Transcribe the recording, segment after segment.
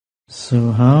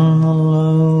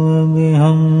Subhanallah wa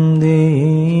bihamdihi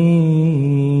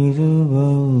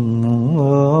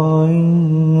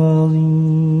subhanallahil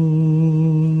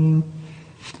azim.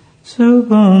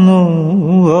 Subhanallah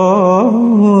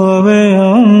wa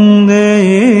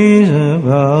bihamdihi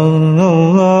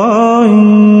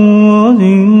subhanallahil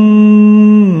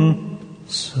azim.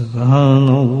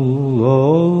 Subhanallah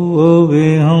wa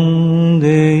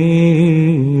bihamdihi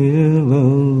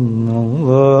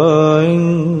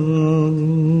subhanallahil.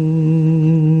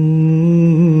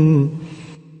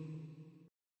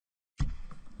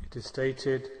 It is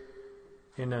stated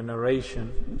in a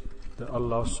narration that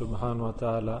Allah subhanahu wa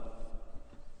ta'ala,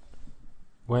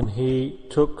 when He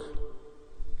took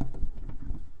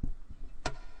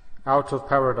out of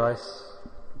paradise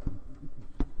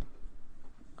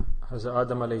Hazrat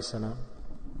Adam alayhi salam,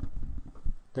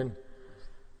 then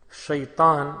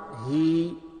Shaitan,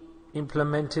 he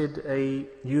implemented a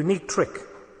unique trick,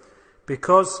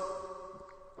 because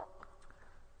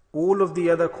all of the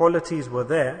other qualities were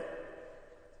there.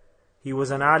 He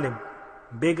was an alim,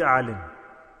 big alim.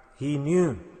 He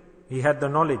knew, he had the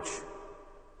knowledge.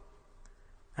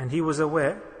 And he was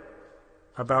aware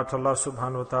about Allah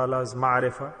subhanahu wa ta'ala's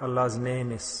ma'rifah, Allah's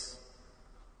nearness,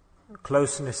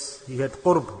 closeness. He had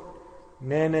qurb,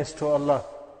 nearness to Allah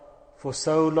for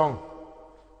so long.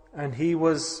 And he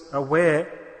was aware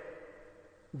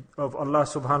of Allah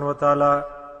subhanahu wa ta'ala,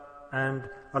 and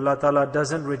Allah ta'ala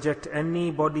doesn't reject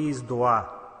anybody's dua,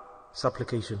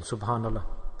 supplication, subhanallah.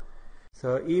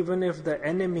 So even if the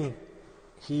enemy,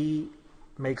 he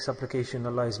makes supplication,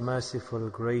 Allah is merciful,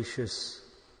 gracious,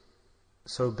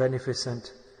 so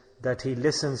beneficent that He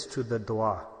listens to the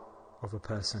dua of a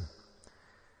person.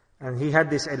 And he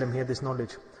had this ilm, he had this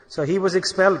knowledge. So he was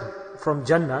expelled from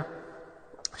Jannah,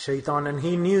 Shaitan, and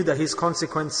he knew that his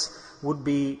consequence would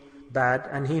be bad,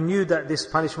 and he knew that this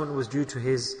punishment was due to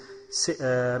his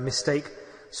mistake.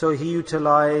 So he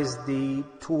utilized the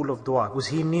tool of dua, because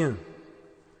he knew.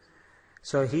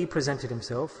 So he presented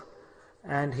himself,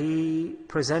 and he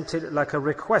presented like a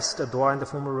request, a dua in the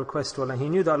form of a request to Allah. He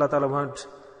knew that Allah Ta'ala won't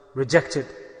reject it.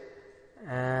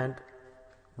 And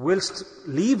whilst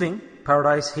leaving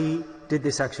paradise, he did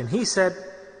this action. He said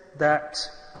that,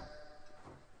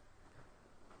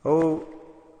 "O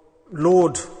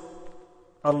Lord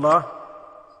Allah,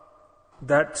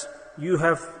 that you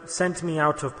have sent me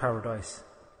out of paradise."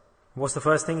 What's the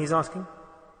first thing he's asking?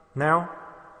 Now,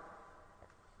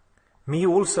 me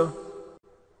also,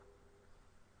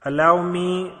 allow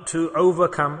me to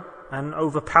overcome and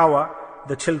overpower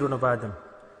the children of Adam.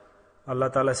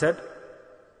 Allah Ta'ala said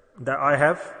that I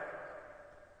have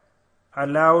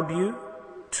allowed you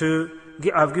to,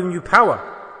 I've given you power.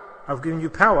 I've given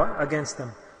you power against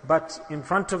them. But in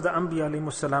front of the Anbiya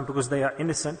alayhimus salam, because they are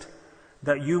innocent,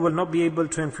 that you will not be able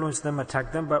to influence them,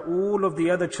 attack them. But all of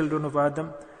the other children of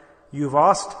Adam, you've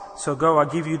asked, so go, I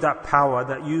give you that power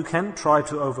that you can try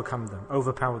to overcome them,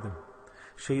 overpower them.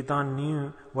 Shaitan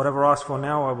knew, whatever I ask for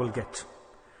now, I will get.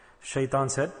 Shaitan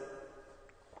said,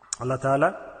 Allah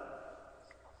Ta'ala,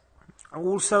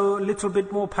 also a little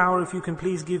bit more power, if you can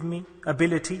please give me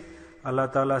ability. Allah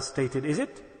Ta'ala stated, is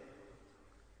it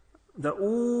that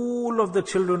all of the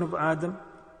children of Adam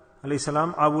alayhi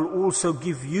salam, I will also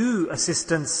give you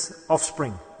assistance,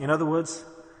 offspring. In other words,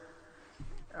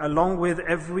 along with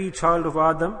every child of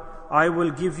Adam, I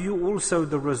will give you also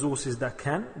the resources that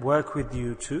can work with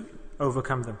you to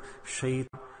overcome them.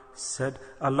 Shaitan said,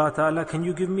 Allah Ta'ala, can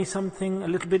you give me something a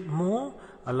little bit more?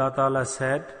 Allah Ta'ala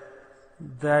said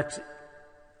that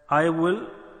I will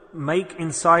make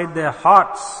inside their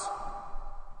hearts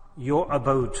your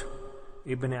abode.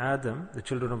 Ibn Adam, the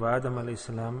children of Adam alayhi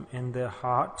salam, in their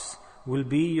hearts will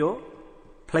be your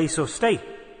place of stay,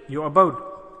 your abode,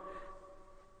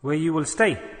 where you will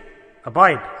stay,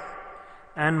 abide.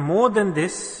 And more than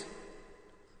this,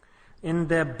 in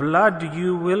their blood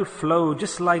you will flow,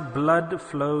 just like blood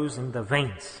flows in the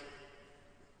veins.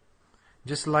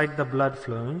 Just like the blood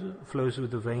flows through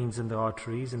the veins and the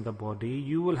arteries in the body,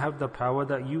 you will have the power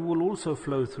that you will also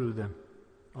flow through them.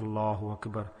 Allahu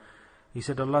Akbar. He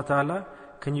said, Allah Ta'ala,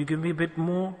 can you give me a bit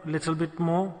more, a little bit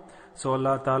more? So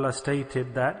Allah Ta'ala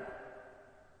stated that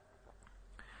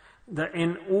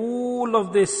in all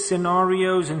of these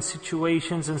scenarios and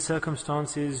situations and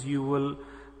circumstances, you will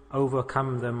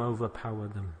overcome them, overpower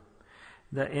them.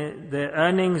 The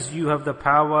earnings, you have the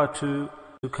power to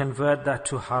convert that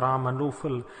to haram and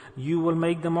lawful. You will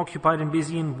make them occupied and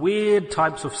busy in weird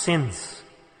types of sins,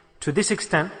 to this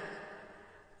extent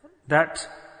that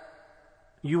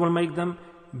you will make them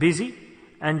busy,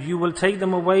 and you will take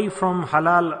them away from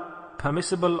halal,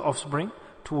 permissible offspring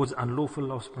towards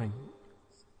unlawful offspring.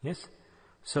 Yes?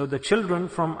 So the children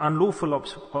from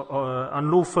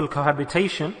unlawful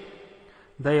cohabitation,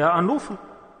 they are unlawful.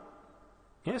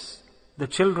 Yes, the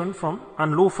children from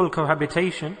unlawful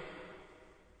cohabitation,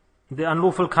 the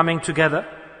unlawful coming together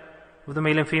with the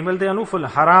male and female, they are unlawful.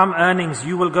 Haram earnings,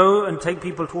 you will go and take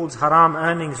people towards haram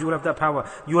earnings, you will have that power.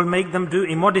 You will make them do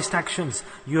immodest actions.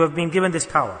 You have been given this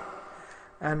power.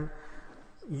 And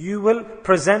you will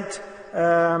present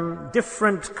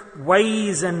different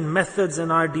ways and methods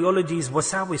and ideologies,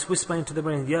 wasawis, whisper into the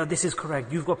brain, yeah, this is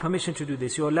correct, you've got permission to do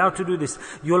this, you're allowed to do this.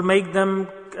 You'll make them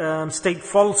state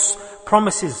false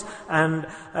promises and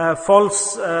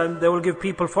they will give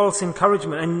people false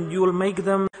encouragement, and you will make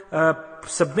them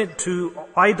submit to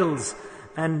idols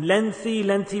and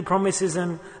lengthy promises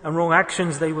and wrong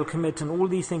actions they will commit, and all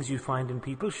these things you find in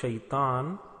people.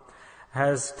 Shaitan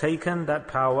has taken that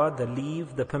power, the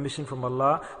leave, the permission from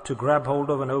Allah to grab hold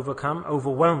of and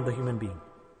overwhelm the human being.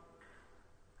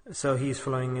 So he is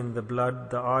flowing in the blood,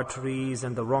 the arteries,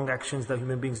 and the wrong actions that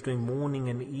human beings doing morning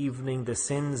and evening, the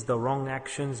sins, the wrong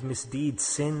actions, misdeeds,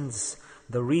 sins.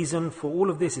 The reason for all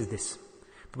of this is this.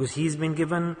 Because he's been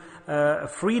given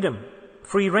freedom,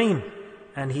 free reign,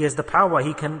 and he has the power.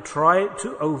 He can try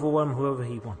to overwhelm whoever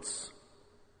he wants.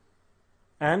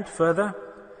 And further,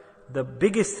 the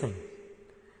biggest thing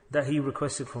that he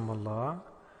requested from Allah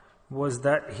was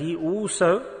that he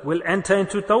also will enter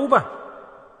into tawbah.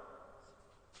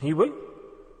 He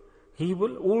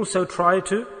will also try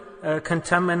to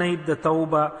contaminate the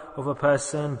tawbah of a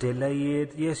person, delay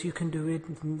it. Yes, you can do it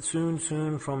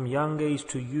soon, from young age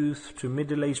to youth, to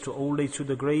middle age, to old age, to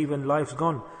the grave, and life's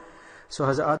gone. So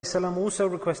Hazrat Salam also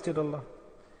requested Allah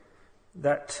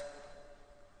that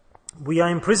we are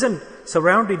imprisoned,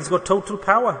 surrounded. He's got total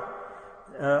power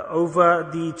over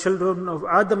the children of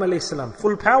Adam alayhi salam,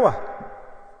 full power.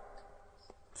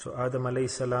 So Adam alayhi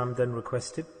salam then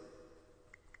requested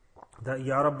that,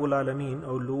 Ya Rabbul Alameen,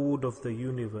 O Lord of the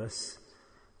universe,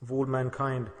 of all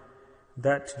mankind,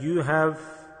 that you have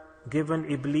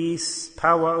given Iblis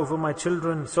power over my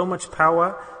children, so much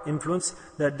power, influence,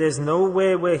 that there's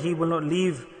nowhere where he will not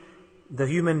leave the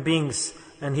human beings,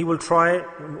 and he will try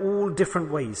in all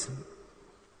different ways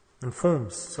and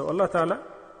forms. So Allah Ta'ala,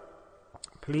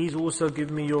 please also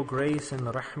give me your grace and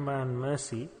rahmah and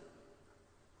mercy.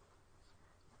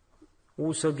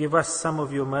 Also give us some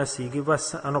of your mercy, give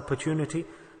us an opportunity.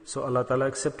 So Allah Ta'ala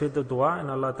accepted the dua,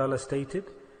 and Allah Ta'ala stated,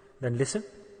 then listen,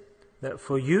 that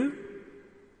for you,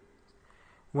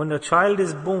 when a child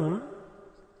is born,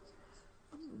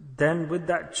 then with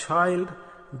that child,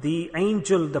 the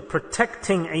angel, the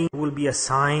protecting angel will be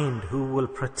assigned, who will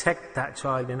protect that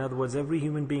child. In other words, every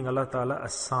human being Allah Ta'ala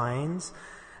assigns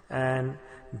and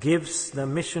gives the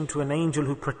mission to an angel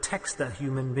who protects that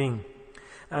human being.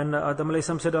 And Adam alayhi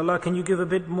salam said, Allah, can you give a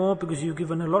bit more, because you've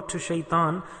given a lot to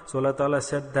shaitan. So Allah Ta'ala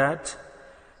said that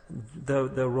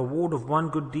the reward of one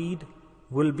good deed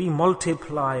will be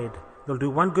multiplied. They'll do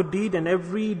one good deed, and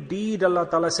every deed Allah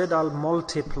Ta'ala said, I'll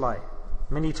multiply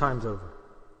many times over.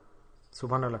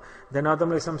 Subhanallah. Then Adam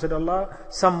alayhi salam said, Allah,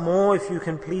 some more if you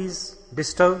can please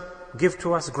bestow, give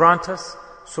to us, grant us.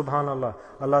 Subhanallah.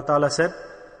 Allah Ta'ala said,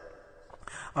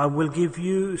 I will give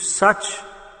you such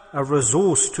a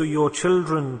resource to your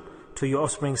children, to your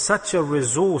offspring, such a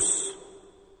resource,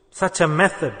 such a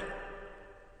method,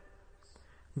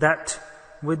 that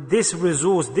with this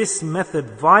resource, this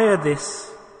method, via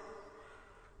this,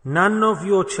 none of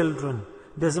your children,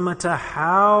 doesn't matter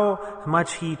how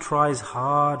much he tries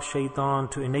hard, shaitan,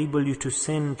 to enable you to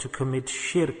sin, to commit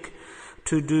shirk,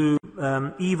 to do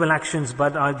evil actions,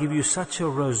 but I'll give you such a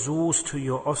resource to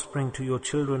your offspring, to your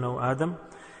children, O Adam,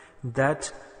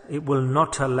 that it will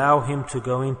not allow him to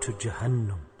go into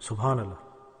Jahannam. Subhanallah.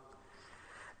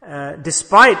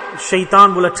 Despite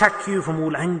shaitan will attack you from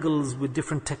all angles with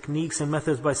different techniques and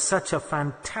methods, by such a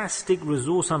fantastic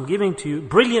resource I'm giving to you,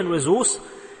 brilliant resource,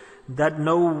 that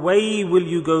no way will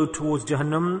you go towards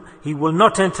Jahannam. He will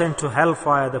not enter into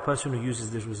hellfire, the person who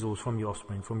uses this resource from your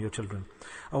offspring, from your children.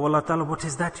 Oh Allah Ta'ala, what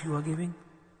is that you are giving?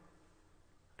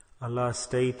 Allah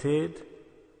stated,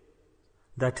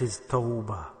 that is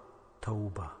tawbah.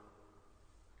 Tawbah.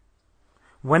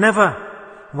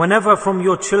 Whenever from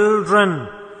your children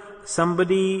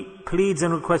somebody pleads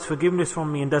and requests forgiveness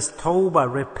from me and does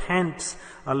tawbah, repents,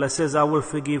 Allah says, I will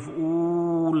forgive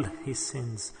all his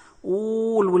sins.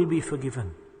 All will be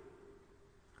forgiven.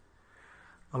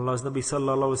 Allah's Nabi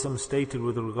Sallallahu Alaihi Wasallam stated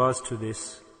with regards to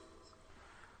this,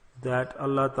 that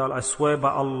Allah Ta'ala, I swear by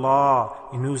Allah,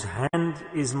 in whose hand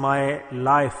is my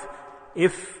life,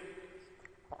 if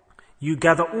you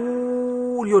gather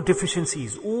all your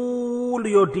deficiencies, all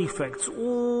your defects,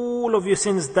 all all of your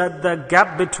sins, that the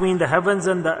gap between the heavens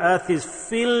and the earth is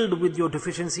filled with your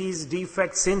deficiencies,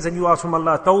 defects, sins, and you ask from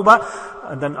Allah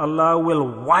tawbah, and then Allah will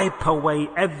wipe away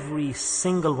every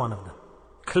single one of them.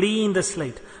 Clean the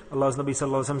slate. Allah's Nabi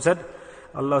sallallahu alaihi wasallam said,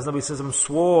 Allah's Nabi sallallahu alaihi wasallam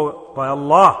swore by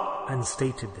Allah and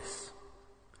stated this,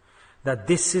 that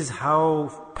this is how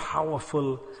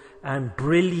powerful and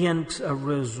brilliant a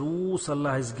resource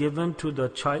Allah has given to the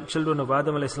children of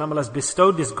Adam alayhi salam. Allah has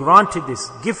bestowed this, granted this,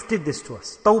 gifted this to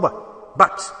us. Tawbah.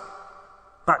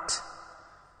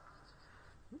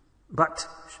 But,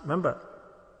 remember,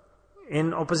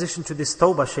 in opposition to this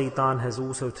tawbah, shaitan has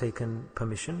also taken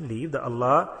permission, leave, that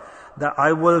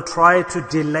I will try to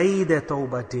delay their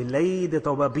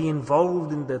tawbah, be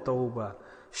involved in their tawbah,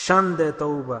 shun their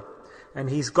tawbah. And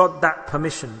he's got that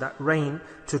permission, that reign,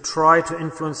 to try to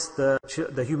influence the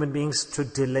human beings to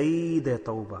delay their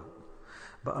tawbah.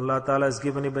 But Allah Ta'ala has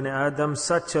given Ibn Adam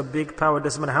such a big power.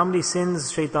 Doesn't matter how many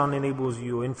sins shaitan enables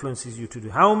you, influences you to do.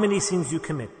 How many sins you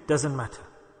commit, doesn't matter.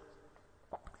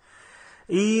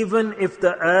 Even if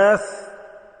the earth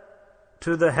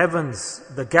to the heavens,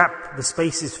 the gap, the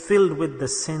space is filled with the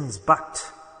sins, but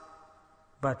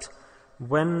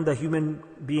when the human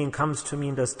being comes to me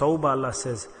and does tawbah, Allah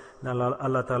says,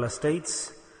 Allah Ta'ala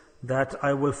states that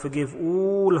I will forgive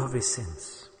all of his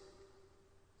sins.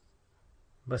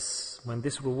 But when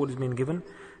this reward is being given,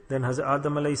 then Hazrat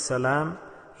Adam alayhi salam,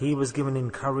 he was given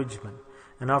encouragement.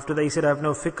 And after that he said, I have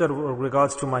no fikr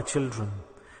regards to my children,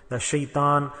 that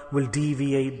shaitan will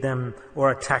deviate them or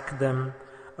attack them,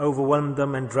 overwhelm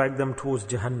them and drag them towards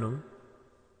Jahannam.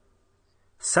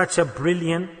 Such a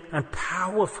brilliant and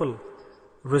powerful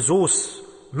resource,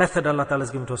 method Allah Ta'ala has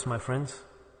given to us, my friends.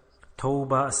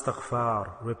 Tawbah,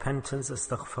 astaghfar, repentance,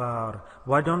 astaghfar.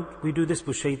 Why don't we do this?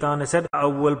 But shaitan has said, I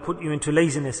will put you into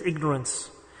laziness, ignorance.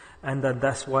 And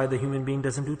that's why the human being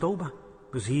doesn't do tawbah.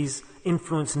 Because he's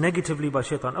influenced negatively by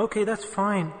shaitan. Okay, that's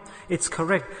fine. It's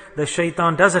correct. The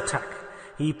shaitan does attack.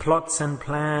 He plots and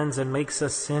plans and makes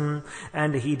us sin.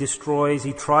 And he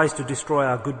tries to destroy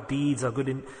our good deeds, our good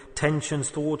intentions,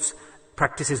 thoughts,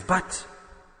 practices. But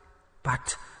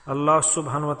Allah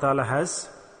subhanahu wa ta'ala has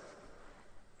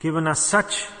given us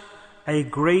such a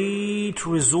great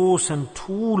resource and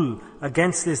tool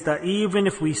against this, that even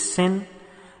if we sin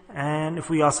and if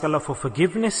we ask Allah for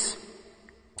forgiveness,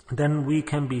 then we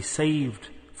can be spared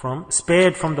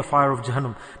from the fire of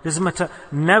Jahannam. Doesn't matter.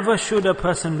 Never should a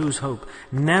person lose hope.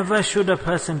 Never should a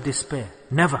person despair.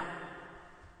 Never.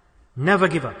 Never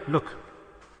give up. Look,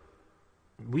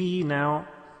 we now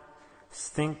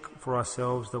think for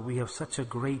ourselves that we have such a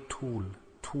great tool.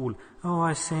 Oh,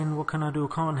 I sin, what can I do?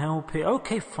 Can't help it.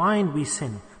 Okay, fine, we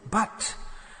sin. But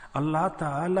Allah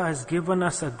Ta'ala has given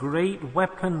us a great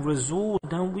weapon, resource,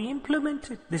 and we implement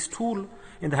it. This tool,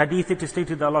 in the hadith it is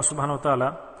stated that Allah Subhanahu wa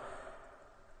Ta'ala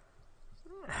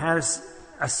has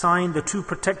assigned the two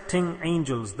protecting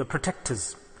angels, the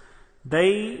protectors.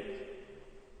 They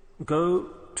go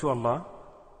to Allah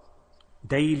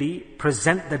daily,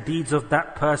 present the deeds of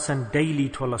that person daily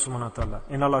to Allah subhanahu wa ta'ala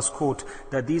in Allah's court,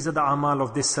 that these are the amal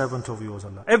of this servant of yours,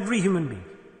 Allah. Every human being.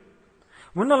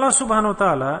 When Allah subhanahu wa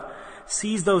ta'ala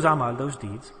sees those amal, those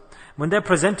deeds, when they're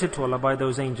presented to Allah by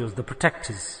those angels, the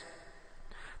protectors,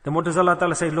 then what does Allah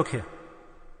ta'ala say? Look here.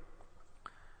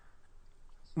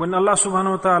 When Allah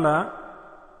subhanahu wa ta'ala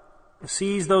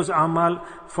sees those amal,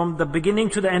 from the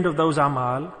beginning to the end of those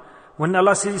amal, when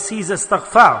Allah sees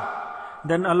astaghfar,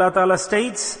 then Allah Ta'ala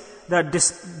states that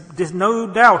this no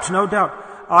doubt,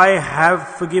 I have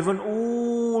forgiven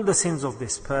all the sins of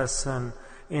this person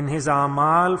in his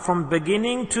amal. From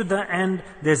beginning to the end,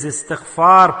 there's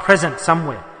istighfar present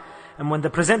somewhere. And when they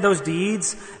present those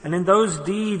deeds, and in those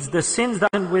deeds, the sins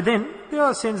that are within, there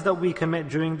are sins that we commit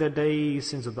during the day,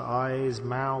 sins of the eyes,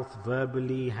 mouth,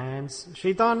 verbally, hands.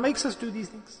 Shaitan makes us do these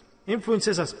things.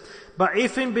 Influences us. But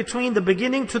if in between the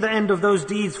beginning to the end of those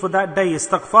deeds for that day,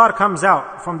 istighfar comes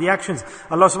out from the actions,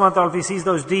 Allah subhanahu wa ta'ala, if He sees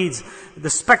those deeds, the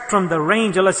spectrum, the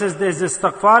range, Allah says there's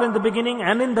istighfar in the beginning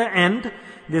and in the end.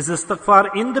 There's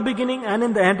istighfar in the beginning and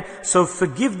in the end. So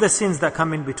forgive the sins that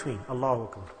come in between. Allahu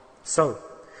Akbar. So,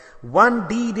 one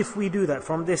deed, if we do that,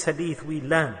 from this hadith we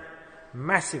learn.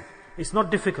 Massive. It's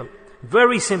not difficult.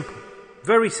 Very simple.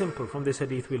 Very simple from this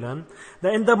hadith we learn.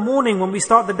 That in the morning when we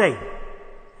start the day,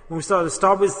 when we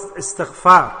start with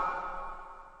istighfar,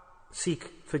 seek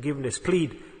forgiveness,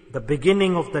 plead the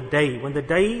beginning of the day. When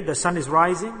the sun is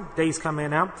rising, day is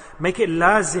coming out, make it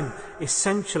lazim,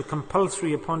 essential,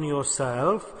 compulsory upon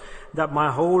yourself, that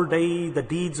my whole day, the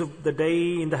deeds of the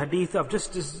day, in the hadith, I've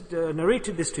just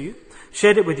narrated this to you,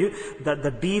 shared it with you, that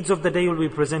the deeds of the day will be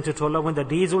presented to Allah. When the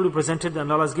deeds will be presented,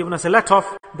 and Allah has given us a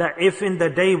let-off, that if in the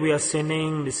day we are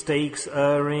sinning, mistakes,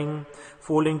 erring,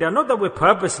 falling down, not that we're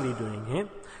purposely doing it,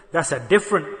 that's a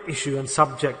different issue and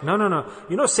subject. No.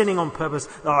 You're not sinning on purpose.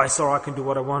 Oh, it's alright, I can do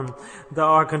what I want.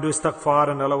 I can do istighfar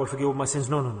and Allah will forgive all my sins.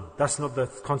 No. That's not the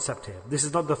concept here. This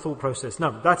is not the thought process.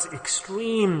 No, that's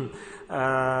extreme,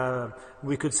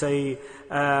 we could say,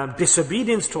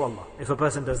 disobedience to Allah. If a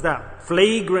person does that.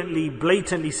 Flagrantly,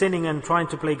 blatantly sinning and trying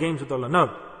to play games with Allah.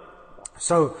 No.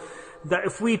 So, that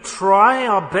if we try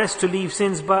our best to leave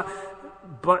sins, but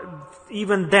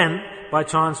even then, by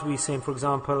chance we sin, for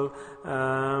example,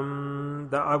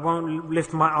 that I won't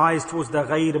lift my eyes towards the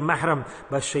ghayr mahram,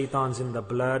 but shaitan's in the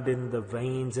blood, in the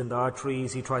veins, in the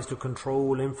arteries. He tries to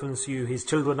control, influence you. His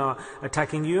children are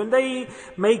attacking you and they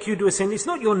make you do a sin. It's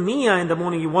not your niyyah in the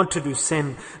morning you want to do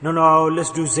sin. No,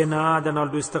 let's do zina, then I'll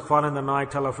do istighfar in the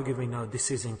night, Allah forgive me. No,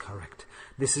 this is incorrect.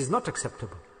 This is not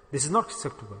acceptable. This is not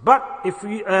acceptable. But if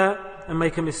we and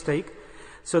make a mistake,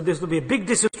 so this will be a big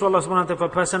disrespect to Allah subhanahu wa ta'ala if a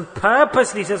person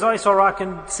purposely says, oh, it's alright, I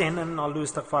can sin and I'll do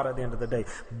istighfar at the end of the day.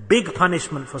 Big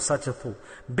punishment for such a thought.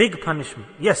 Big punishment.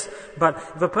 Yes, but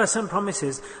if a person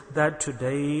promises that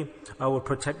today I will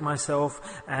protect myself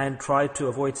and try to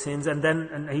avoid sins,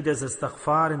 and he does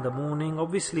istighfar in the morning,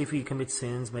 obviously if he commits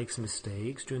sins, makes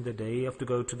mistakes during the day, you have to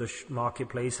go to the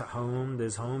marketplace at home,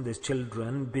 there's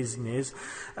children, business,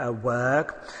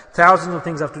 work, thousands of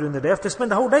things I have to do in the day, I have to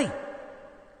spend the whole day.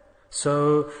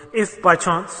 So, if by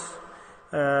chance,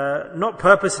 not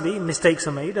purposely, mistakes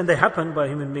are made, and they happen by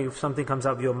human beings, if something comes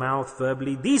out of your mouth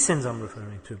verbally, these sins I'm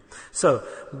referring to. So,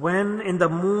 when in the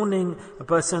morning a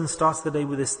person starts the day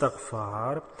with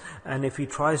istighfar, and if he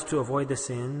tries to avoid the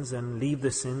sins and leave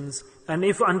the sins, and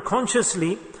if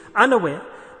unconsciously, unaware,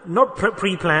 not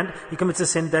pre-planned, he commits a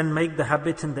sin, then make the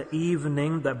habit in the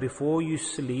evening that before you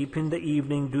sleep in the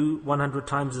evening, do 100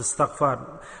 times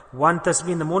istighfar. 1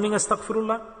 tasbih in the morning,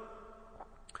 astaghfirullah,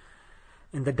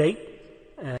 in the day,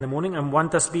 in the morning, and 1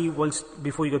 tasbih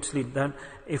before you go to sleep. Then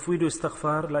if we do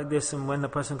istighfar like this, and when the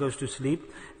person goes to sleep,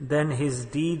 then his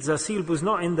deeds are sealed. Because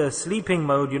not in the sleeping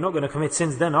mode, you're not going to commit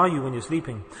sins then, are you, when you're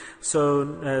sleeping?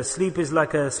 So sleep is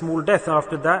like a small death.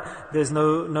 After that, there's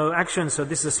no action. So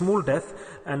this is a small death,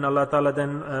 and Allah Ta'ala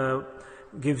then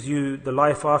gives you the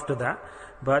life after that.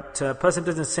 But a person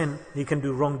doesn't sin, he can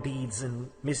do wrong deeds and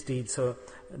misdeeds. So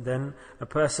then a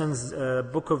person's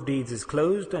book of deeds is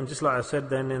closed, and just like I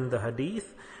said then in the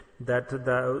hadith, that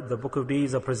the book of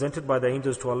deeds are presented by the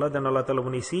angels to Allah. Then Allah Ta'ala,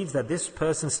 when He sees that this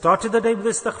person started the day with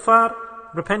istighfar,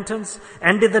 repentance,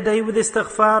 ended the day with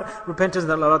istighfar, repentance,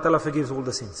 then Allah Ta'ala forgives all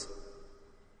the sins.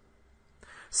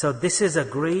 So this is a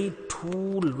great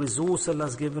tool, resource Allah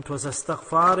has given to us.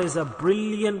 Istighfar is a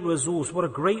brilliant resource. What a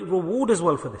great reward as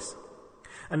well for this.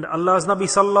 And Allah's Nabi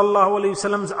sallallahu alayhi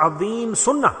wasallam's azim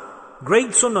sunnah,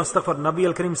 great sunnah, istighfar. Nabi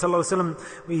al-Karim sallallahu alayhi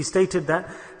wasallam, he stated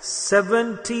that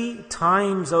 70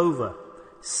 times over.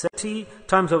 70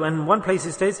 times over. And one place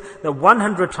he states that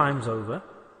 100 times over,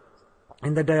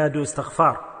 in the day I do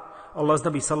istighfar. Allah's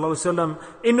Nabi sallallahu alayhi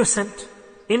wasallam,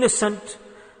 innocent,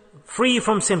 free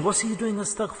from sin. What's he doing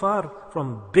istighfar?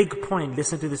 From big point,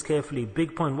 listen to this carefully,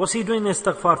 big point. What's he doing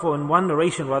istighfar for? In one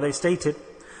narration, rather, he stated,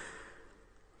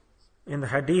 in the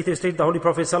hadith, he stated, the Holy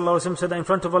Prophet ﷺ said that in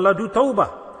front of Allah, do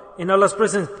tawbah in Allah's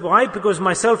presence. Why? Because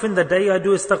myself in the day I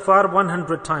do istighfar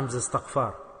 100 times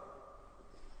istighfar.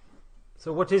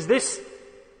 So what is this?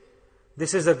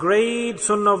 This is a great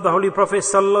sunnah of the Holy Prophet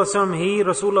ﷺ. He,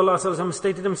 Rasulullah ﷺ,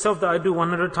 stated himself that I do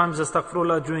 100 times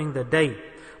astaghfirullah during the day.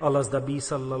 Allah's Nabi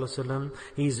ﷺ,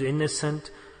 He is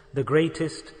innocent, the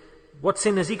greatest. What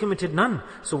sin has He committed? None.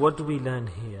 So what do we learn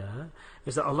here?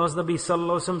 Is that Allah's Nabi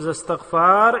ﷺ's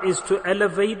istighfar is to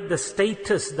elevate the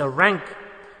status, the rank,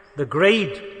 the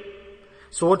grade.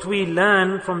 So what we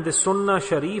learn from the Sunnah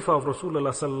Sharifah of Rasulullah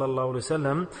sallallahu alaihi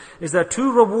wasallam is that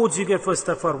 2 rewards you get for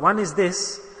istighfar. One is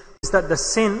this, is that the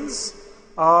sins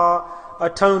are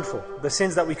atoned for. The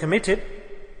sins that we committed,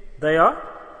 they are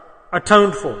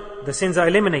atoned for. The sins are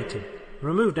eliminated,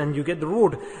 removed, and you get the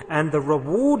reward. And the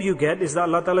reward you get is that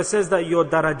Allah Ta'ala says that your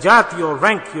darajat, your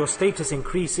rank, your status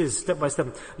increases step by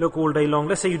step. Look, all day long,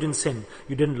 let's say you didn't sin,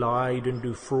 you didn't lie, you didn't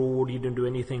do fraud, you didn't do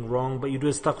anything wrong, but you do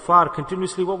istighfar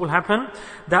continuously. What will happen?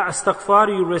 That istighfar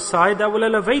you recite, that will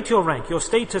elevate your rank, your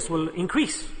status will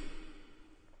increase.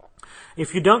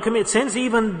 If you don't commit sins,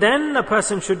 even then a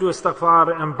person should do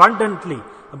istighfar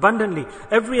abundantly.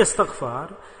 Every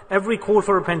istighfar, every call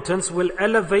for repentance will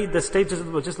elevate the status of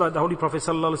the world. Just like the Holy Prophet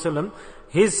ﷺ,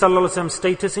 his ﷺ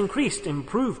status increased,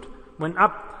 improved, went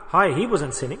up high. He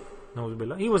wasn't sinning.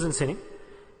 He wasn't sinning.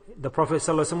 The Prophet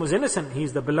ﷺ was innocent.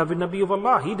 He's the beloved Nabi of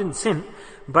Allah. He didn't sin.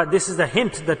 But this is the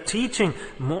hint, the teaching.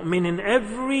 Mu'min in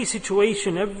every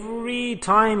situation, every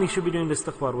time he should be doing the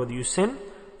istighfar. Whether you sin,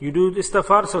 you do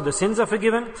istighfar so the sins are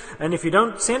forgiven. And if you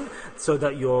don't sin, so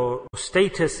that your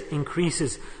status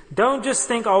increases. Don't just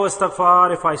think, oh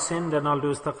istighfar, if I sin then I'll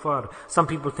do istighfar. Some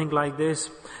people think like this.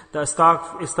 The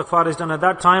istighfar is done at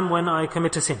that time when I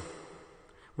commit a sin.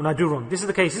 When I do wrong. This is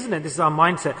the case, isn't it? This is our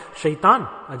mindset. Shaitan,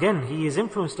 again, he has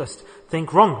influenced us.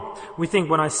 Think wrong. We think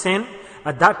when I sin,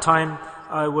 at that time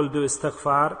I will do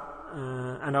istighfar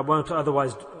and I won't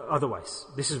otherwise.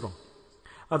 This is wrong.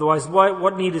 Otherwise,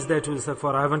 what need is there to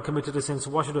istighfar? I haven't committed a sin, so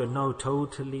why should I do it? No,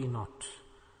 totally not.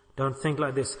 Don't think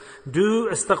like this. Do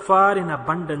istighfar in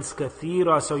abundance,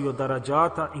 kathira, so your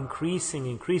darajat are increasing,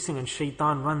 and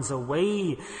shaitan runs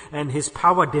away, and his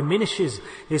power diminishes,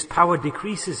 his power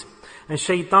decreases. And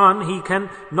shaitan, he can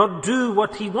not do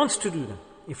what he wants to do then,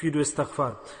 if you do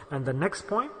istighfar. And the next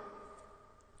point,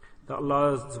 that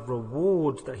Allah's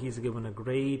reward, that He's given a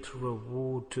great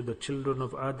reward to the children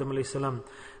of Adam alayhi salam,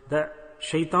 that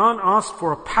shaitan asked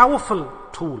for a powerful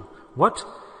tool. What?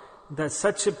 That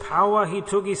such a power he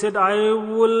took, he said, I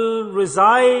will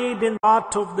reside in the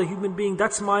heart of the human being.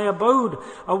 That's my abode.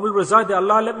 I will reside there.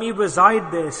 Allah, let me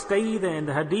reside there, stay there. And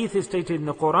the hadith is stated in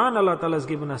the Quran, Allah Ta'ala has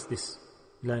given us this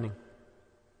learning.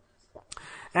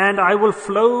 And I will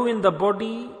flow in the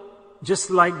body just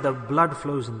like the blood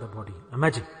flows in the body.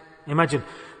 Imagine.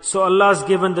 So Allah has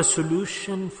given the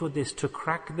solution for this, to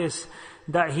crack this,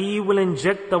 that He will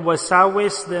inject the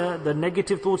wasawis, the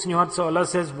negative thoughts in your heart. So Allah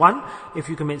says, one, if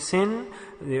you commit sin,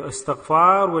 the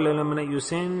istighfar will eliminate your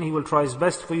sin. He will try His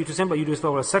best for you to sin, but you do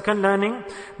istighfar. Second learning,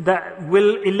 that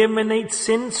will eliminate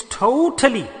sins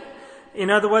totally.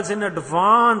 In other words, in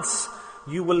advance,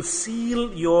 you will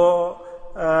seal your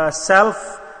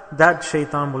self, that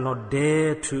shaitan will not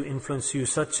dare to influence you.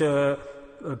 Such a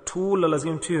tool Allah has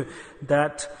given to you,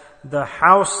 that the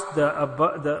house,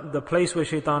 the place where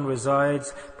shaitan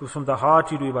resides, from the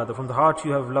heart you do ibadah. From the heart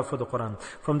you have love for the Quran.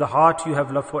 From the heart you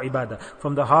have love for ibadah.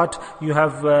 From the heart you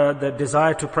have the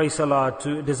desire to pray salah,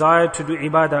 to desire to do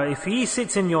ibadah. If he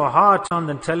sits in your heart,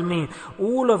 then tell me,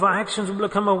 all of our actions will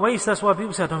become a waste. That's why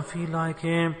people say, I don't feel like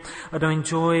it, I don't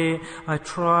enjoy it, I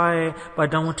try, but I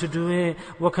don't want to do it.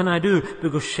 What can I do?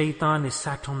 Because shaitan is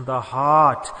sat on the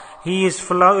heart. He is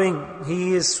flowing,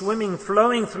 he is swimming,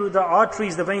 flowing through the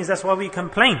arteries, the veins. That's why we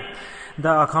complain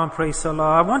that I can't pray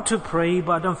salah. I want to pray,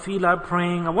 but I don't feel like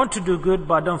praying. I want to do good,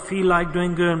 but I don't feel like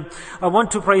doing good. I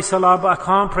want to pray salah, but I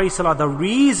can't pray salah. The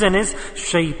reason is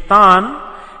shaitan,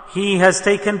 he has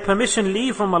taken permission,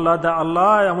 leave from Allah, that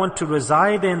Allah, I want to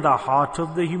reside in the heart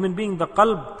of the human being, the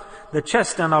qalb, the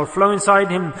chest, and I'll flow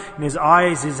inside him, in his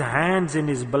eyes, his hands, in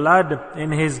his blood,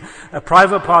 in his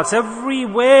private parts.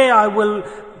 Everywhere I will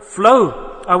flow.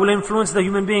 I will influence the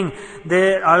human being.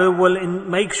 There, I will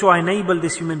make sure I enable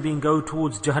this human being go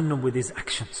towards Jahannam with his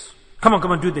actions. Come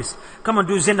on, do this. Come on,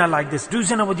 do zina like this. Do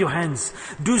zina with your hands.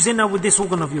 Do zina with this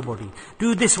organ of your body.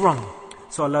 Do this wrong.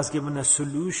 So Allah has given a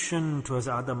solution to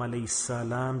Hazrat Adam alayhi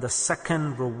salam, the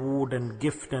second reward and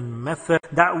gift and method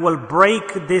that will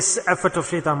break this effort of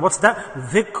shaitan. What's that?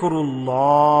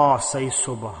 Dhikrullah. Say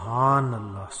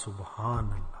Subhanallah,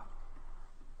 Subhanallah.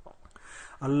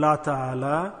 Allah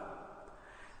Ta'ala,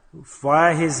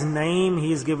 via His name,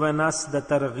 He has given us the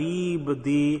targheeb,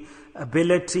 the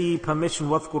ability, permission.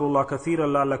 وَاذْكُرُوا اللَّهَ كَثِيرًا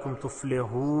لَعَلَّكُمْ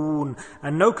تُفْلِحُونَ.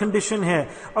 And no condition here.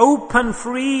 Open,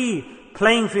 free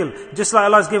playing field. Just like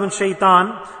Allah has given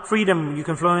shaitan freedom. You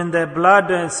can flow in their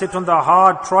blood and sit on the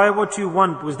heart. Try what you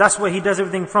want, because that's where he does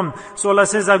everything from. So Allah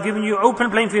says, I've given you open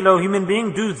playing field, O human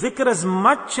being. Do dhikr as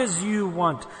much as you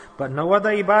want. But no other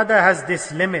ibadah has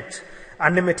this limit.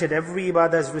 Unlimited. Every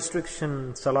ibadah has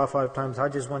restriction. Salah 5 times,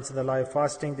 Hajj is once in the life,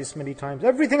 fasting this many times.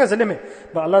 Everything has a limit.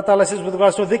 But Allah Ta'ala says with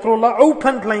regards to dhikrullah,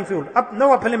 open playing field.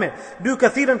 No upper limit. Do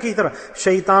kathiran kithra.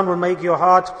 Shaitan will make your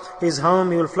heart his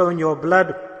home. He will flow in your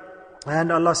blood.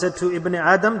 And Allah said to Ibn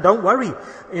Adam, don't worry.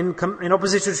 In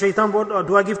opposition to shaitan, what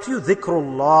do I give to you?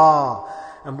 Dhikrullah.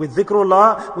 And with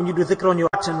dhikrullah, when you do dhikr on your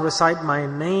heart and recite my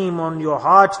name on your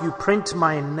heart, you print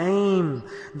my name.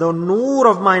 The noor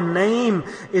of my name,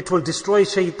 it will destroy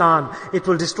shaitan. It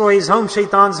will destroy his home,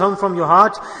 shaitan's home from your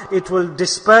heart. It will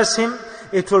disperse him.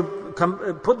 It will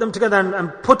put them together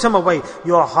and put him away.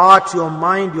 Your heart, your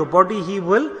mind, your body, he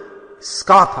will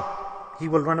scarper. He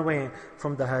will run away.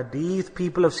 From the hadith,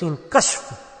 people have seen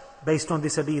kashf. based on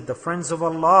this hadith. The friends of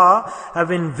Allah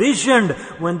have envisioned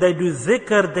when they do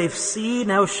dhikr, they've seen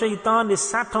how shaitan is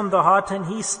sat on the heart and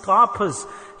he scarpers,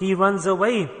 he runs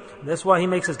away. That's why he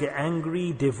makes us get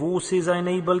angry, divorces are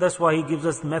enabled. That's why he gives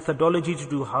us methodology to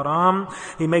do haram.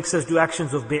 He makes us do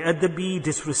actions of bi'adabi,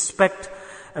 disrespect,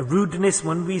 rudeness.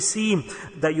 When we see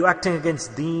that you're acting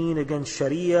against deen, against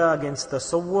sharia, against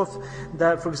tasawwuf,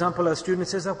 that for example a student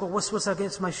says, I've got waswas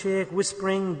against my shaykh,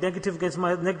 whispering negative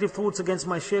thoughts against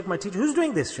my shaykh, my teacher. Who's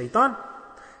doing this? Shaitan.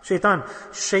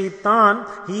 Shaitan,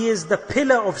 he is the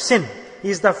pillar of sin.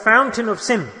 He is the fountain of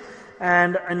sin.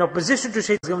 And in opposition to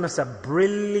shaitan, he's given us a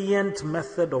brilliant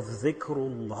method of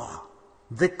dhikrullah.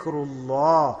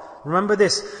 Dhikrullah. Remember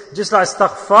this. Just like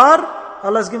astaghfar,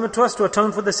 Allah has given to us to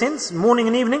atone for the sins, morning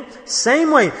and evening.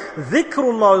 Same way,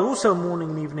 dhikrullah is also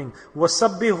morning and evening.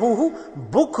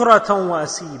 وَسَبِّحُوهُ بُكْرَةً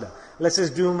وَأَسِيلًا. Let's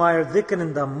just do my dhikr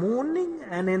in the morning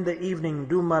and in the evening.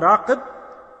 Do maraqib.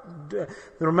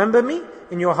 Remember me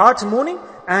in your heart morning,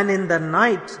 and in the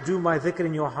night do my dhikr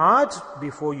in your heart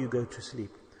before you go to sleep.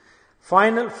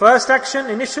 First action,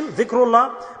 initial,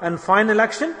 dhikrullah, and final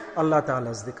action, Allah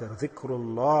Ta'ala's dhikr,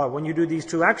 dhikrullah. When you do these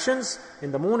two actions,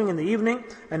 in the morning, in the evening,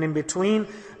 and in between,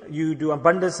 you do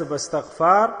abundance of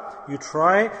astaghfar, you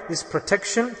try this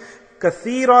protection.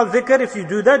 Kathira dhikr, if you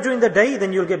do that during the day,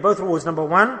 then you'll get both rewards. Number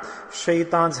one,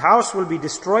 shaitan's house will be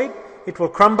destroyed. It will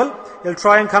crumble. He'll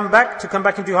try and come back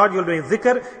into your heart. You're doing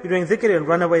dhikr, he'll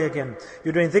run away again.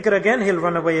 You're doing dhikr again, he'll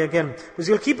run away again. Because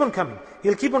he'll keep on coming,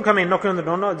 knocking on the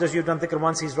door. Not just you've done dhikr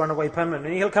once, he's run away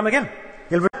permanently. He'll come again.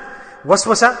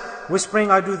 Waswasa,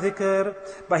 whispering, I do dhikr,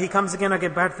 but he comes again, I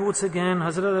get bad thoughts again.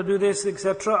 Hazrat, I do this,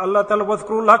 etc. Allah Ta'ala,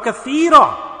 wadhkurullah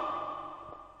kathira.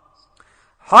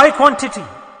 High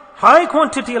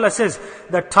quantity, Allah says,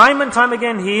 that time and time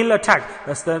again he'll attack.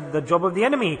 That's the job of the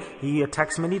enemy. He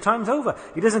attacks many times over.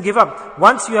 He doesn't give up.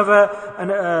 Once you have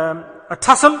a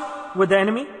tussle with the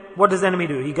enemy, what does the enemy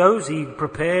do? He goes, he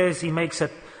prepares, he makes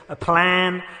a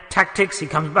plan, tactics, he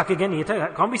comes back again, he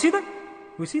attacks. Can't we see that?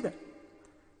 We see that.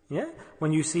 Yeah?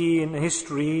 When you see in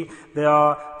history, there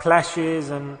are clashes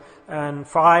and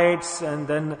fights, and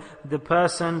then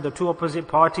the two opposite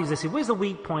parties, they say, where's the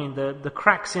weak point, the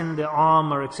cracks in the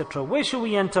armor, etc. Where should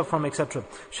we enter from, etc.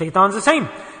 Shaitan's the same.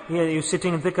 You're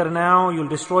sitting in dhikr now, you'll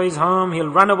destroy his home, he'll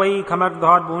run away, come out of the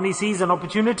heart, but when he sees an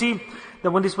opportunity,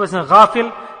 that when this person is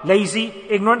ghafil, lazy,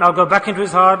 ignorant, I'll go back into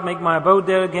his heart, make my abode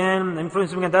there again,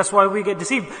 influence him again. That's why we get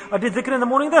deceived. I did dhikr in the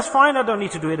morning, that's fine, I don't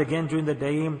need to do it again during the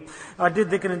day. I did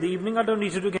dhikr in the evening, I don't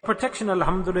need to do it again. Protection,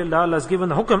 alhamdulillah, Allah has given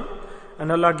the hukm. And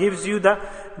Allah gives you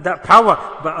that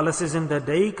power. But Allah says in the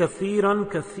day, kathiran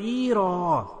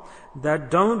kathira, that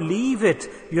don't leave it.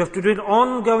 You have to do it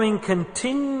ongoing,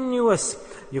 continuous.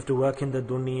 You have to work in the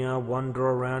dunya, wander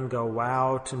around, go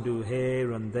out and do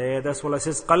here and there. That's what Allah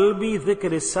says. Qalbi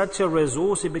dhikr is such a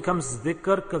resource, it becomes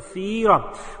dhikr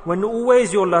kathira. When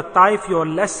always your lataif, your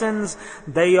lessons,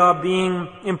 they are being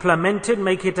implemented,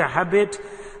 make it a habit.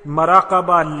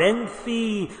 Maraqaba,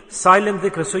 lengthy, silent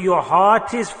dhikr. So your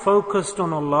heart is focused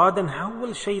on Allah, then how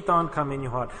will shaitan come in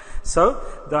your heart? So,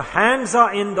 the hands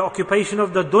are in the occupation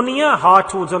of the dunya, heart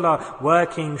towards Allah.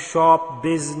 Working, shop,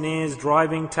 business,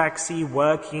 driving taxi,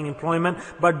 working, employment.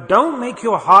 But don't make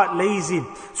your heart lazy.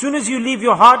 As soon as you leave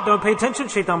your heart, don't pay attention,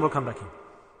 shaitan will come back in.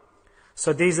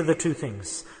 So these are the two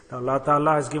things. Allah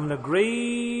Ta'ala has given a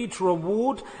great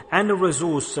reward and a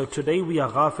resource. So today we are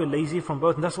ghafil, lazy from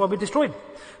both, and that's why we're destroyed.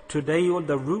 Today all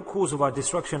the root cause of our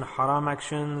destruction, haram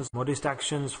actions, modest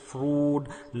actions, fraud,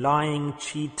 lying,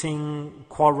 cheating,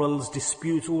 quarrels,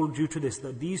 disputes, all due to this.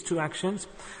 These two actions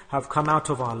have come out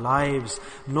of our lives.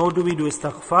 Nor do we do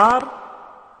istighfar,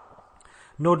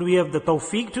 nor do we have the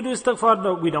tawfiq to do istighfar,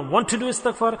 no, we don't want to do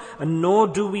istighfar, and nor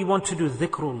do we want to do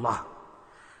dhikrullah.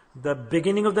 The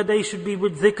beginning of the day should be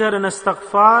with dhikr and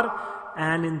astaghfar,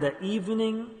 and in the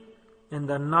evening, in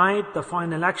the night, the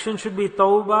final action should be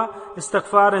tawbah,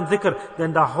 istighfar and dhikr.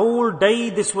 Then the whole day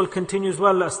this will continue as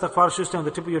well. Astaghfar should stay on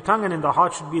the tip of your tongue, and in the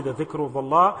heart should be the dhikr of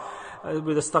Allah.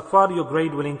 With istighfar, your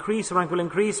grade will increase, rank will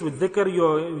increase. With dhikr,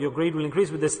 your grade will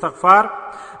increase. With istighfar,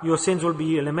 your sins will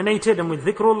be eliminated. And with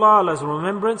dhikrullah, Allah's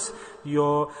remembrance,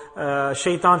 your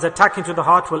shaitan's attack into the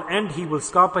heart will end. He will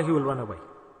scarper, he will run away.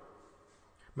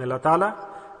 May Allah Ta'ala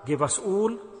give us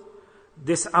all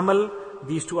this amal,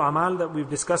 these two amal that we've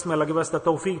discussed. May Allah give us the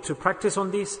tawfiq to practice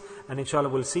on this, and inshallah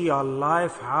we'll see our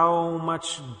life, how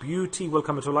much beauty will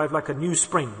come into life like a new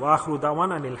spring. Wa akhiru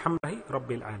da'wana anil hamdillahi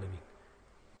rabbil alameen.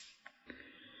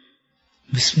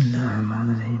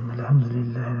 Bismillahirrahmanirrahim.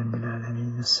 Alhamdulillahi rabbil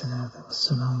alameen. Wassalatu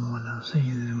wassalamu ala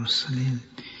sayyidil mursaleen.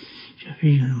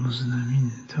 Shafi'ul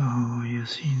muzlamin. Taha wa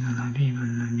yasin al-habib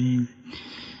al-nabil.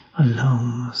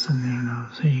 اللهم صل على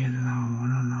سيدنا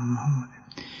ومولانا محمد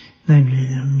نبي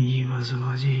الأمي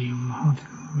وأزواجه أمهات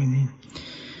المؤمنين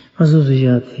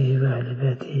وذرياته وأهل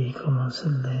بيته كما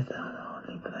صليت على آل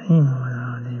إبراهيم وعلى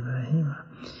آل إبراهيم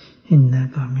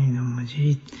إنك حميد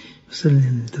مجيد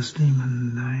وسلم تسليما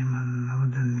دائما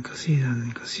أبدا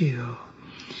كثيرا كثيرا.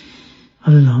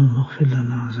 اللهم اغفر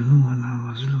لنا ذنوبنا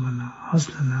وظلمنا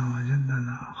حسننا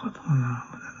وجدنا خطأنا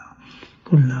عملنا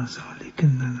كل ذلك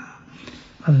لنا.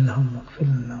 اللهم اغفر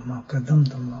لنا ما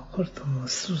قدمت وما أخرت وما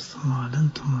أسررت وما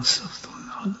أعلنت وما أسرفت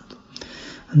وما أعلنت.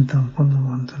 أنت المقدم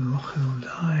وأنت المؤخر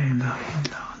لا إله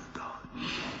إلا أنت.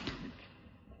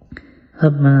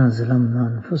 ربنا ظلمنا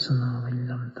أنفسنا وإن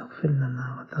لم تغفر لنا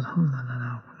وترحمنا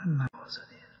لنكونن من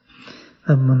الخاسرين.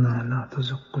 ربنا لا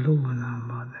تزغ قلوبنا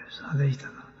بعد إذ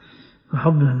هديتنا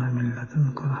وهب لنا من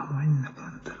لدنك رحمة إنك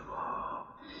أنت الوهاب.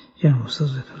 يا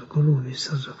مصرف القلوب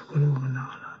صرف قلوبنا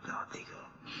على طاعتك.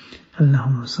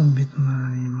 اللهم ثبتنا على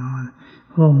الإيمان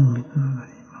وأمتنا على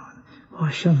الإيمان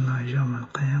وأحشرنا يوم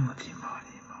القيامة مع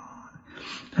الإيمان.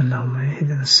 اللهم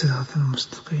اهدنا الصراط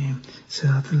المستقيم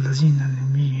صراط الذين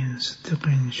النبيين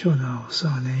صديقين شهداء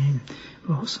وصالحين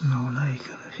وحسن أولئك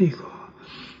رفيقا.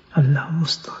 اللهم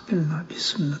استقبلنا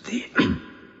بسنته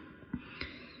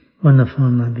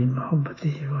ونفعنا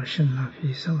بمحبته وأشرنا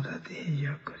في سورته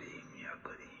يا كريم يا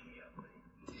كريم يا كريم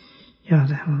يا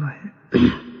رحم الرحيم.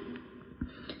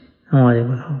 हमारे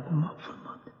गुनाहों को माफ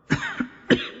फरमा दे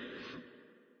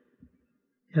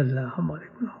या अल्लाह, हमारे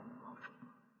गुनाहों को माफ फरमा।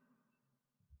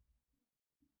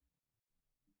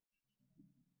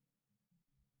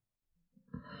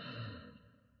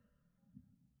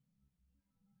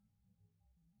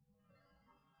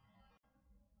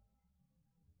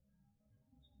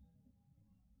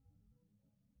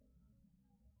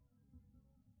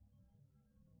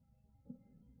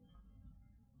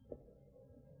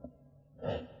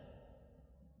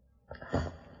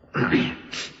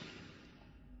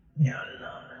 या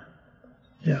अल्लाह,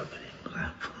 या करीम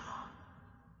रहम फरमा,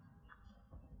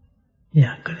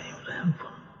 या करीम रहम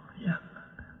फरमा, या अल्लाह।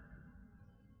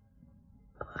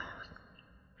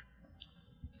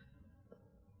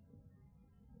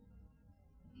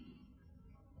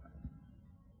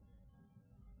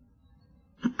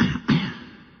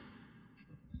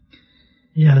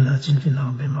 या अल्लाह, जिन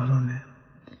फिलहाल बीमारों ने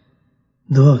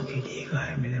दुआ के लिए कहा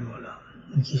है मेरे मौला,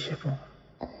 उनकी शिफा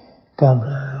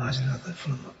कामला आज नाज़िल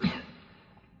फरमा।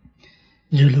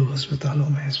 जो लोग अस्पतालों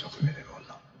में इस वक्त मेरे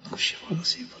मौला, उनको शिफा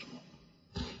नसीब फरमा।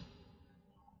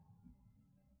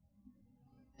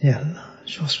 या अल्लाह,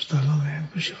 जो अस्पतालों में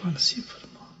उनको शिफा नसीब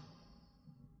फरमा।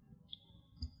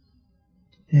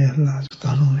 या अल्लाह,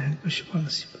 अस्पतालों में उनको शिफा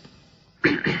नसीब फरमा।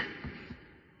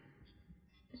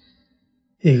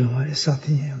 एक हमारे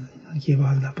साथी हैं, उनकी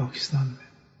वालदा पाकिस्तान में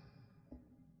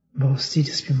बहुत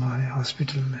सीरियस बीमार है,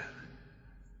 हॉस्पिटल में।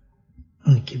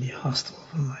 उनके लिए खास दुआ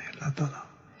फरमाए। अल्लाह ताला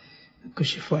उनको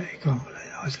शिफाए कामिला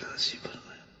आजिला नसीब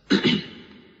फरमाए,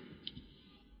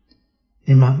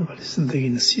 ईमान वाली जिंदगी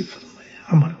नसीब फरमाए,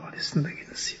 अमल वाली जिंदगी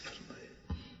नसीब फरमाए।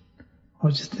 और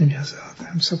जितने भी हज़रात हैं,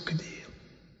 हम सबके लिए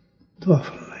दुआ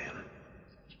फरमाए।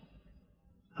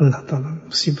 अल्लाह ताला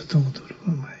मुसीबतों को दूर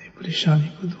फरमाए, परेशानी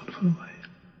को दूर फरमाए,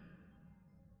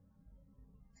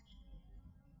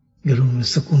 घरों में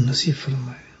सुकून नसीब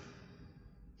फरमाए,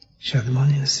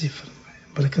 शादमानी नसीब फरमाए,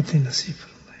 बरकतें नसीब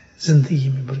फरमाए, जिंदगी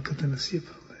में बरकतें नसीब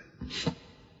फरमाए।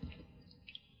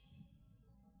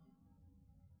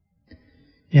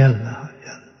 या अल्लाह,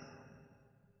 या अल्लाह,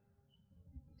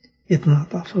 इतना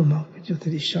अता फरमा कि जो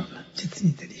तेरी शान है,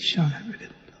 जितनी तेरी शान है मेरे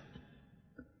मौला,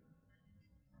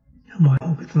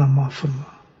 हमारे को इतना माफ फरमा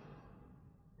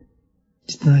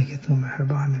जितना कि तू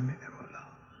मेहरबान है मेरे मौला।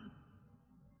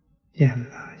 या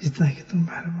अल्लाह, जितना कि तू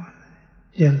मेहरबान है।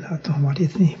 या अल्लाह, तो हमारी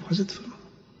इतनी हिफाजत फरमा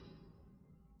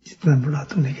जितना बड़ा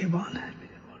तू निगहबान है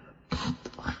मेरे मौला।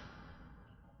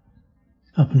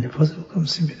 अपने फजल करम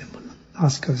से मेरे मौला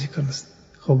आज का जिक्र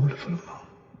कबूल फरमा,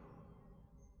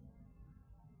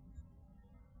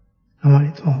 हमारी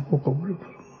दुआओं को कबूल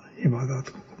फरमा, इबादत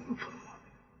को कबूल फरमा।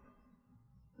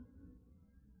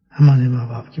 हमारे माँ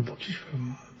बाप की बख्शिश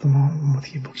फरमा, तमाम उम्मत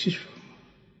की बख्शिश फरमा।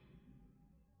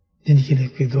 जिनके लिए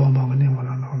कोई दुआ मांगने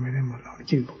वाला ना हो मेरे मौला,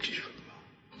 उनकी भी बख्शिश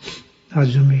फरमा। आज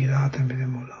जुम्मे की रात है मेरे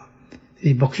मौला,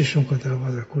 तेरी बख्शिशों का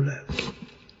दरवाजा खुला है।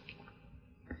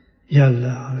 या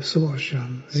अल्लाह, हमें सुबह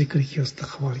शाम जिक्र की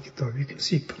इस्तग़फ़ार की तौफीक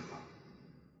नसीब फरमा।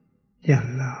 या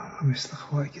अल्लाह, हमें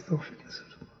इस्तग़फ़ार की तौफीक नसीब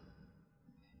फरमा।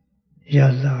 या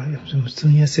अल्लाह, हम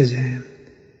दुनिया से जाएं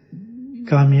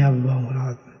कामयाब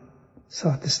बामुराद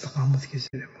साथ इस्तक़ामत की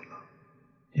ज़रिए मौला।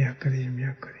 या करीम,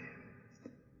 या करीम।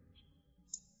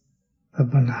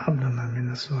 ربنا هب لنا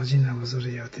من أزواجنا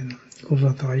وذرياتنا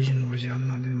قرة أعين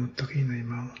واجعلنا للمتقين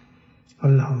إماما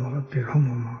اللهم رب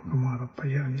ارحمهما كما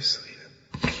ربياني صغيرا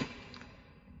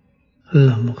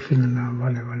اللهم اغفر لنا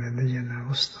ولوالدينا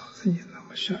وأستاذنا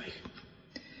ومشايخنا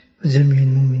وجميع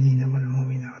المؤمنين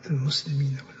والمؤمنات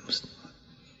المسلمين والمسلمات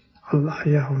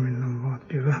الأحياء من الأموات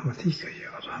برحمتك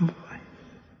يا أرحم الراحمين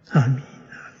آمين.